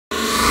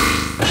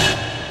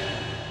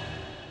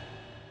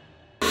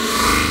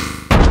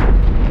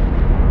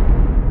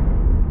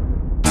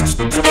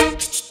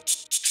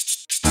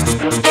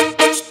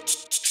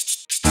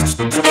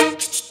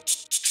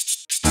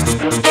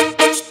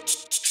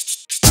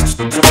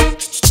How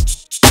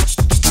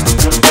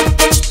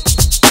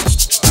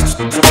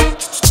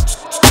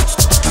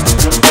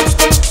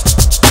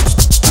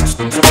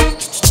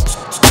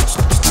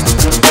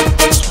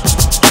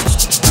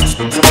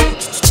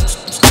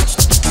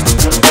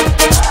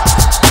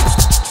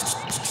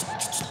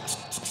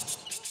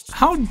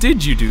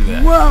did you do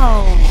that?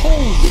 Whoa!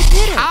 Holy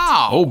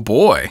cow! Oh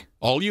boy.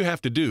 All you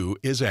have to do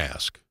is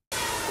ask.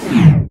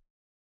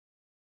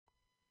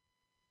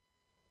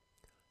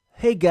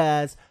 Hey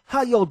guys,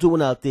 how y'all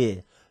doing out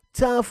there?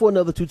 Time for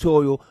another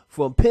tutorial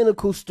from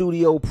Pinnacle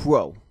Studio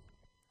Pro.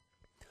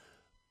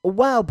 A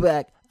while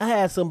back, I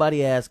had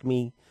somebody ask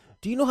me,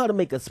 do you know how to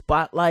make a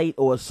spotlight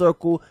or a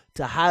circle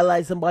to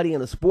highlight somebody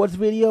in a sports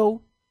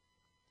video?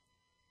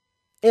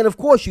 And of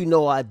course you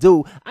know I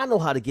do. I know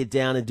how to get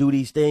down and do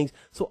these things,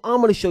 so I'm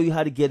going to show you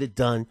how to get it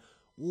done.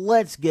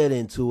 Let's get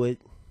into it.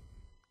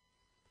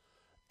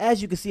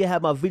 As you can see, I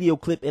have my video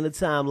clip in the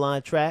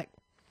timeline track,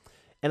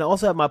 and I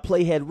also have my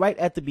playhead right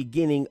at the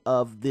beginning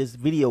of this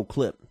video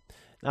clip.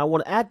 Now I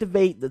want to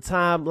activate the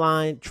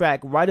timeline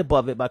track right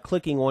above it by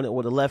clicking on it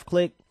with a left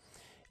click,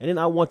 and then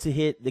I want to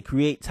hit the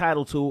create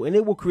title tool, and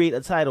it will create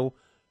a title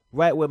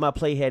right where my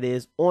playhead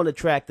is on the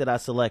track that I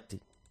selected.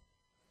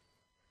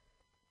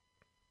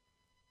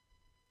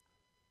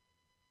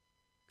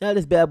 Now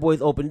this bad boy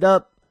is opened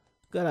up,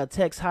 got our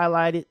text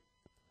highlighted.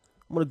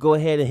 I'm going to go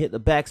ahead and hit the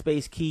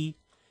backspace key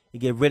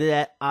and get rid of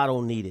that. I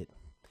don't need it.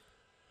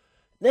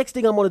 Next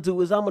thing I'm going to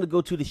do is I'm going to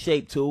go to the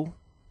shape tool.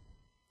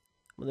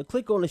 I'm going to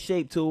click on the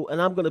shape tool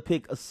and I'm going to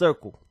pick a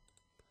circle.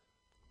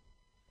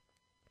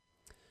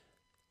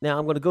 Now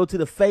I'm going to go to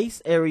the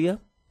face area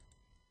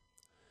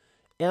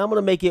and I'm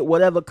going to make it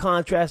whatever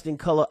contrasting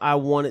color I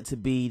want it to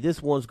be.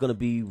 This one's going to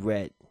be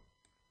red.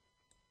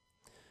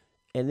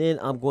 And then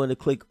I'm going to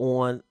click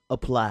on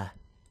apply.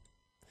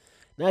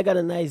 Now I got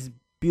a nice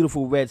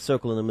beautiful red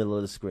circle in the middle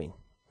of the screen.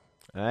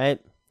 All right.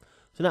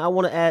 So now I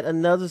want to add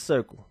another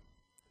circle.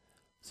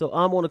 So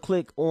I'm going to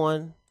click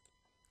on,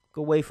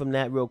 go away from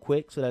that real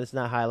quick so that it's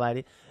not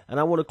highlighted. And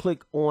I want to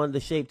click on the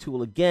shape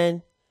tool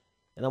again.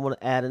 And I want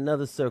to add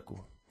another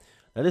circle.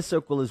 Now this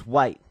circle is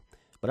white,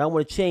 but I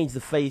want to change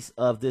the face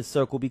of this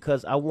circle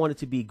because I want it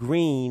to be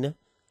green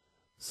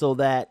so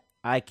that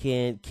I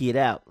can key it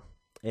out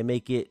and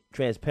make it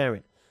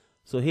transparent.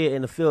 So here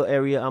in the fill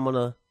area, I'm going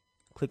to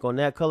click on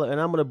that color,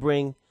 and I'm going to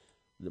bring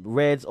the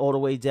reds all the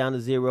way down to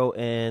 0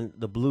 and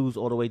the blues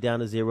all the way down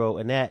to 0,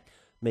 and that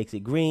makes it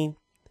green.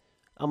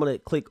 I'm going to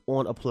click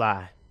on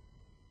apply.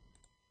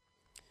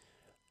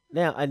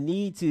 Now I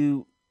need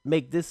to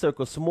make this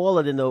circle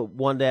smaller than the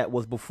one that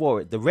was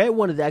before it. The red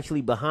one is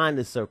actually behind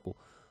the circle.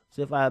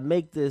 So if I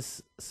make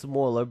this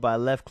smaller by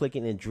left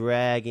clicking and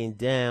dragging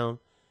down,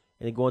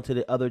 and then going to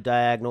the other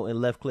diagonal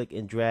and left click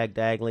and drag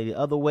diagonally the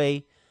other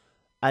way,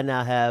 I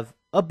now have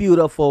a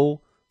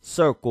beautiful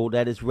circle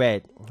that is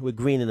red with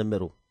green in the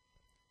middle.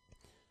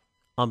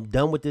 I'm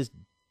done with this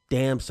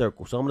damn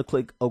circle, so I'm going to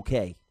click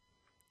OK.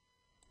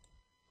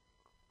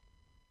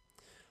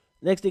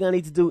 Next thing I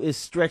need to do is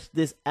stretch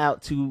this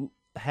out to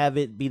have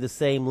it be the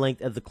same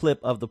length as the clip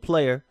of the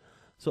player.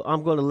 So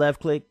I'm going to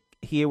left click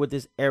here with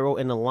this arrow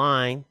and the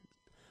line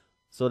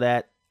so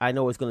that I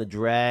know it's going to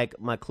drag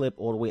my clip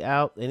all the way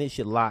out, and it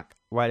should lock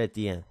right at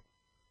the end.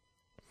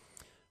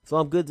 So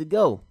I'm good to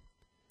go.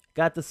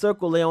 Got the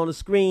circle there on the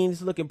screen.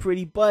 It's looking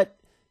pretty, but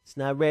it's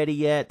not ready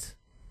yet.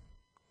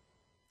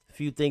 A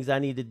few things I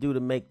need to do to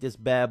make this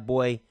bad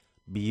boy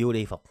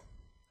beautiful.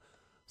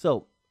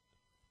 So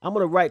I'm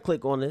going to right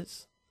click on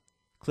this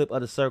clip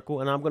of the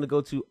circle, and I'm going to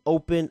go to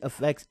Open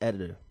Effects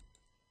Editor.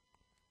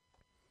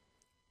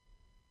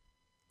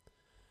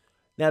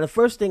 Now the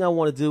first thing I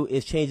want to do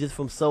is change this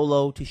from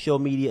solo to show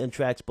media and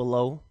tracks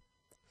below.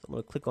 So I'm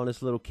going to click on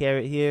this little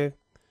caret here,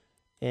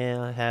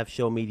 and I have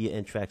show media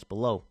and tracks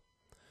below.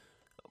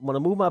 I'm going to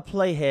move my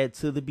playhead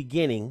to the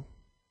beginning.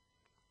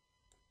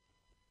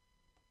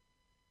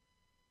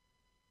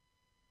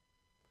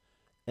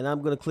 And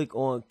I'm going to click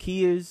on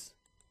Keyers,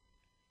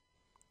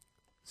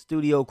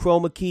 Studio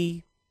Chroma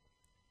Key,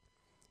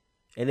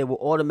 and it will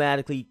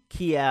automatically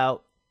key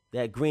out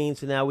that green,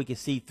 so now we can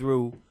see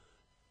through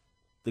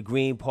the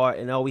green part,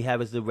 and all we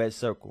have is the red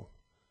circle.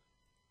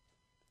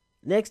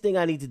 Next thing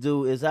I need to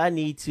do is I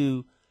need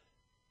to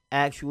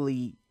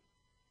actually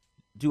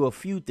do a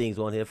few things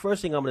on here.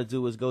 First thing I'm going to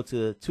do is go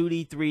to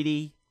 2D,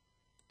 3D.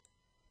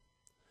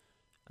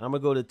 I'm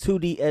going to go to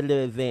 2D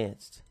Editor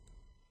Advanced.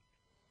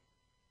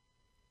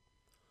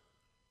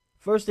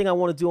 First thing I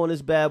want to do on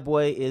this bad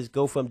boy is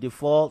go from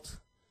default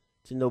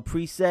to no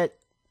preset.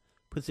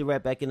 Puts it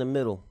right back in the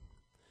middle.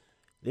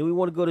 Then we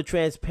want to go to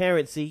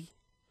transparency,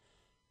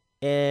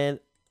 and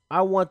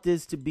I want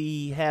this to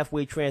be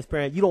halfway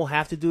transparent. You don't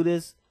have to do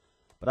this,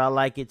 but I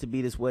like it to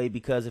be this way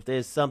because if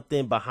there's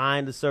something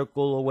behind the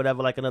circle or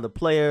whatever, like another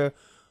player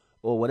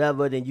or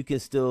whatever, then you can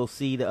still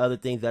see the other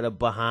things that are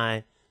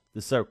behind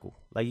the circle.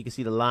 Like you can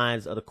see the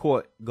lines of the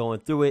court going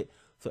through it.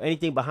 So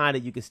anything behind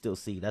it you can still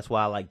see. That's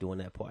why I like doing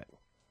that part.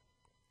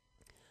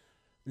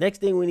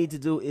 Next thing we need to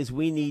do is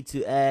we need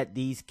to add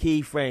these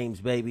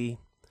keyframes, baby.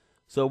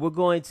 So we're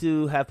going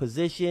to have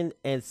position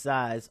and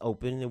size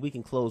open, and we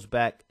can close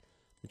back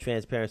the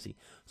transparency.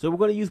 So we're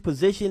going to use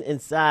position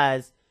and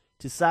size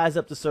to size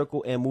up the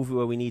circle and move it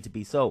where we need to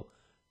be. So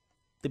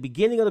the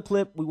beginning of the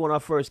clip, we want our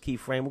first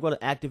keyframe. We're going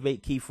to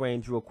activate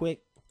keyframes real quick.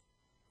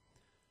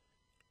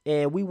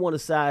 And we want to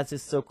size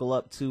this circle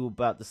up to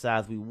about the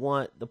size we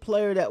want. The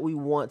player that we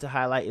want to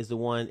highlight is the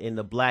one in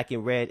the black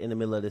and red in the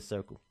middle of this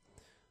circle.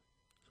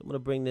 So I'm going to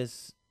bring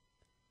this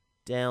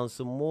down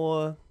some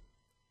more.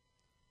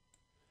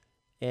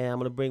 And I'm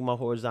going to bring my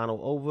horizontal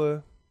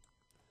over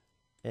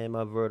and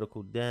my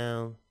vertical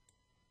down.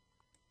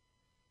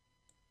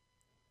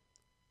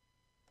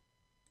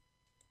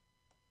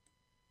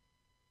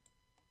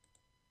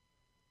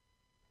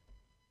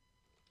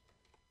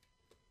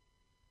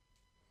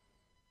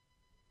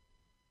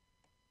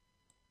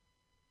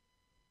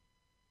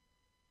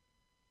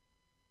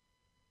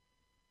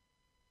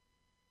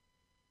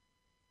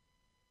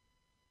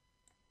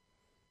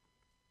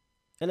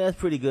 And that's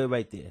pretty good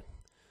right there.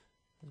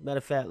 As a matter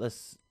of fact,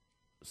 let's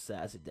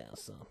size it down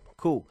some.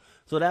 Cool.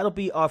 So that'll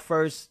be our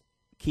first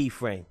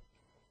keyframe.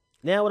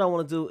 Now what I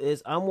want to do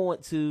is I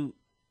want to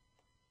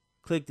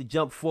click the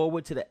jump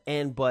forward to the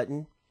end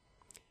button.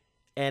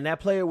 And that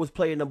player was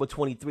player number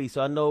 23.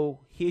 So I know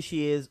here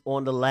she is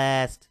on the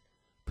last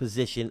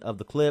position of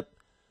the clip.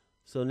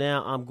 So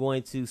now I'm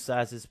going to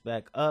size this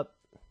back up.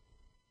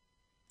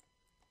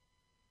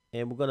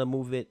 And we're going to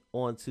move it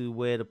onto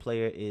where the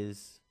player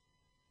is.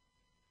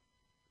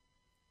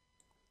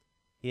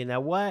 Yeah,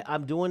 now why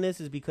I'm doing this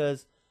is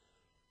because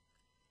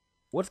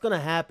what's going to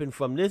happen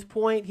from this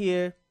point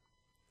here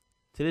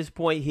to this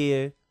point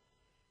here,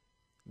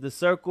 the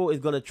circle is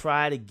going to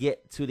try to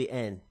get to the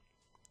end.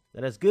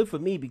 Now that's good for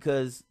me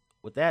because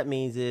what that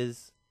means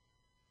is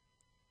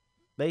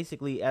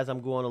basically as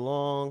I'm going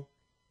along,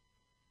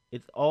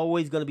 it's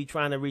always going to be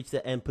trying to reach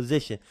the end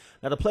position.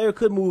 Now the player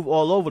could move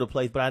all over the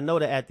place, but I know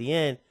that at the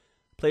end,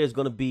 the player is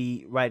going to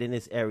be right in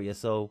this area.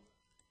 So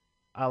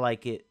I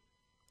like it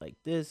like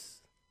this.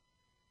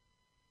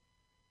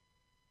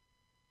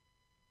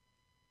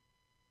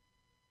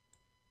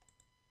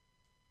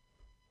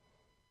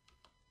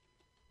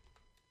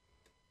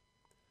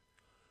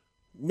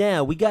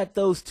 Now, we got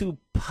those two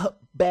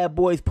bad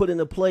boys put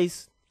into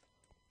place.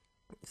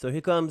 So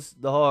here comes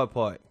the hard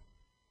part.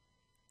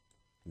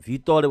 If you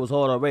thought it was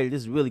hard already,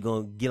 this is really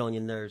going to get on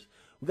your nerves.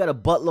 We got a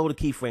buttload of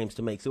keyframes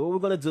to make. So what we're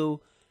going to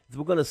do is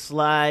we're going to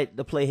slide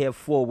the playhead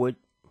forward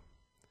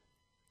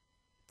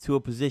to a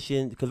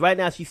position. Because right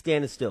now she's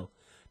standing still.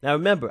 Now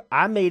remember,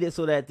 I made it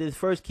so that this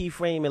first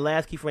keyframe and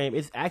last keyframe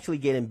is actually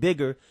getting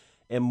bigger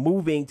and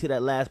moving to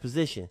that last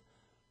position.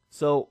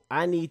 So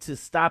I need to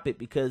stop it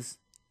because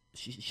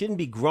she shouldn't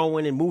be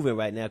growing and moving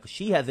right now because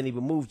she hasn't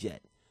even moved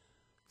yet.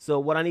 So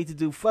what I need to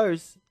do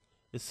first,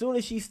 as soon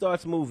as she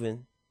starts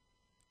moving,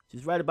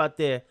 she's right about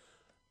there.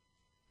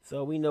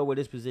 So we know where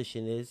this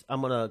position is.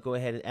 I'm going to go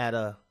ahead and add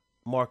a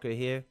marker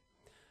here.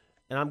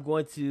 And I'm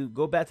going to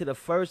go back to the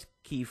first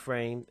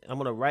keyframe. I'm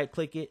going to right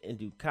click it and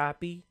do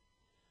copy.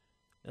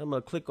 And I'm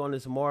going to click on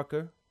this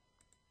marker.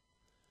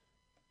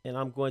 And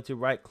I'm going to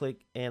right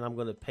click and I'm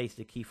going to paste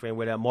the keyframe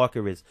where that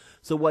marker is.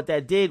 So what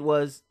that did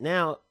was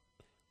now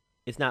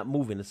it's not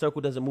moving. The circle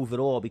doesn't move at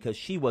all because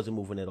she wasn't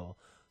moving at all.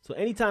 So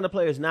anytime the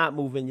player is not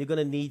moving, you're going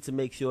to need to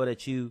make sure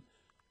that you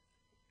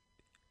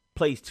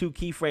place two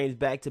keyframes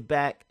back to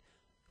back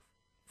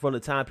from the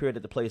time period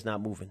that the player is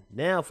not moving.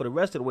 Now, for the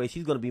rest of the way,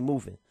 she's going to be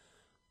moving.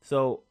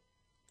 So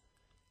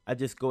I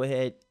just go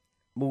ahead,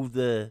 move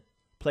the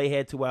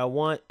playhead to where I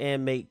want,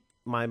 and make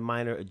my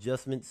minor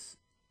adjustments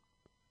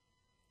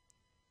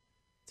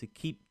to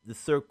keep the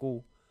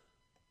circle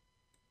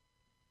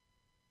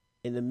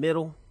in the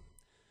middle.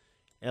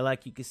 And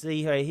like you can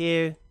see right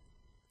here,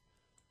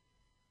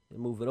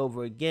 move it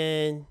over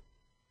again.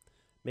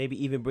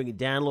 Maybe even bring it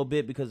down a little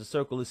bit because the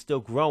circle is still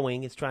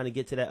growing. It's trying to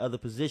get to that other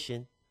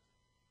position.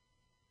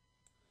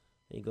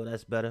 There you go,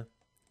 that's better.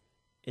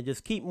 And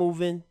just keep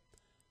moving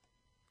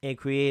and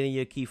creating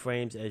your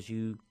keyframes as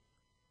you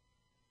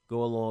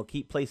go along.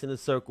 Keep placing the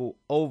circle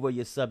over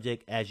your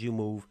subject as you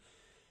move.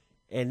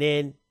 And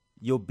then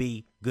you'll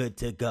be good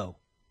to go.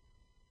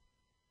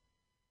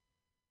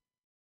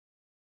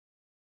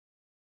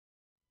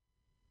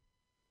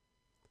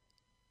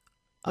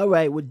 All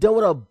right, we're done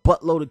with our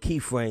buttload of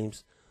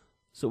keyframes.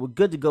 So we're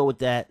good to go with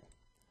that.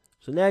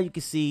 So now you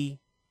can see,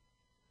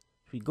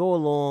 if we go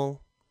along,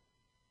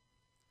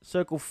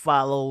 circle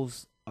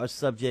follows our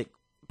subject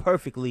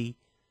perfectly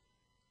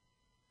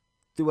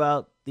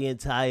throughout the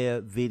entire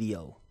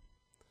video.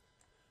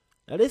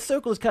 Now this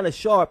circle is kind of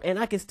sharp, and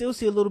I can still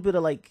see a little bit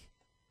of like,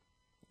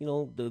 you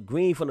know, the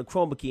green from the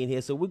chroma key in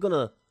here. So we're going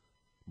to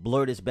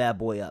blur this bad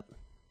boy up.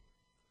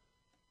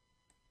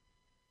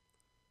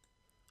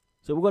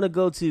 So we're going to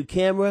go to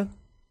camera,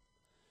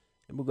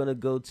 and we're going to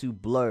go to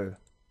blur.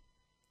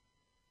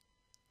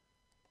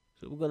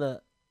 So we're going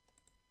to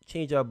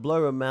change our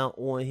blur amount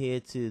on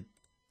here to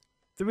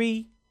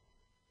 3.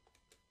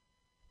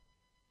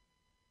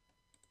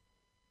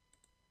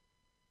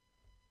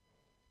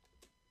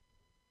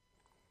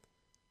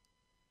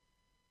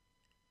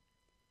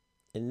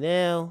 And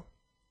now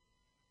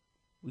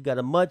we got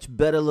a much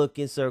better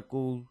looking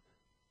circle.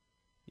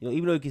 You know,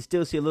 even though you can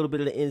still see a little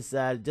bit of the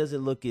inside, it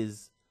doesn't look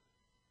as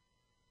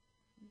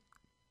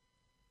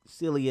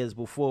silly as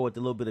before with a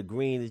little bit of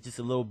green. It's just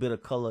a little bit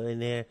of color in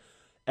there.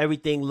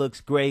 Everything looks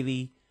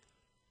gravy.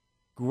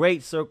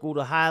 Great circle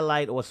to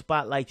highlight or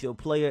spotlight your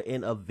player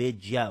in a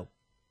video.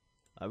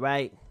 All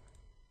right.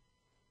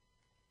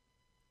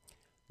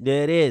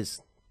 There it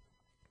is.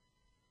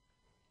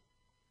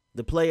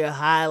 The player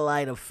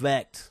highlight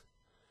effect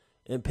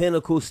in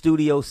Pinnacle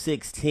Studio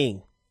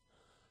 16.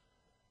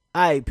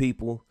 All right,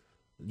 people.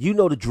 You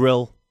know the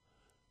drill.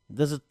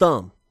 There's a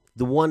thumb.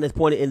 The one that's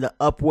pointed in the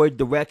upward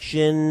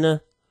direction.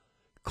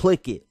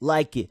 Click it,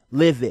 like it,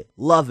 live it,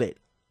 love it,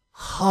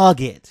 hug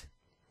it.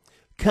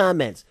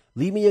 Comments.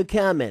 Leave me your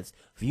comments.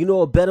 If you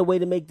know a better way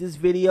to make this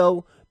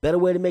video, better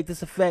way to make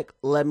this effect,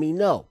 let me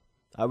know.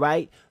 All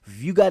right?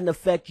 If you got an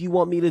effect you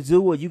want me to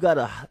do, or you got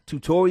a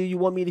tutorial you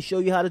want me to show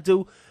you how to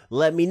do,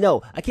 let me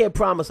know. I can't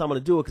promise I'm going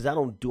to do it because I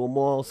don't do them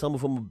all. Some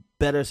of them are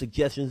better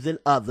suggestions than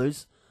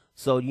others.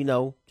 So, you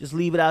know, just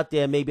leave it out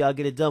there. Maybe I'll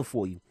get it done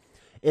for you.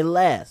 And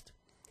last,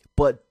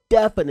 but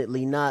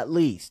definitely not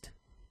least,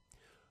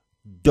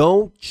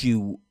 don't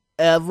you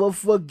ever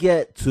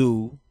forget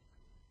to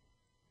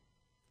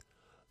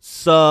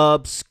subscribe.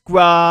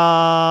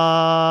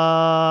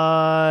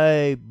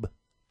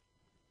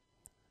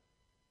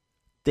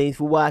 Thanks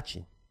for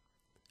watching.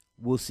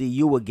 We'll see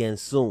you again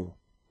soon.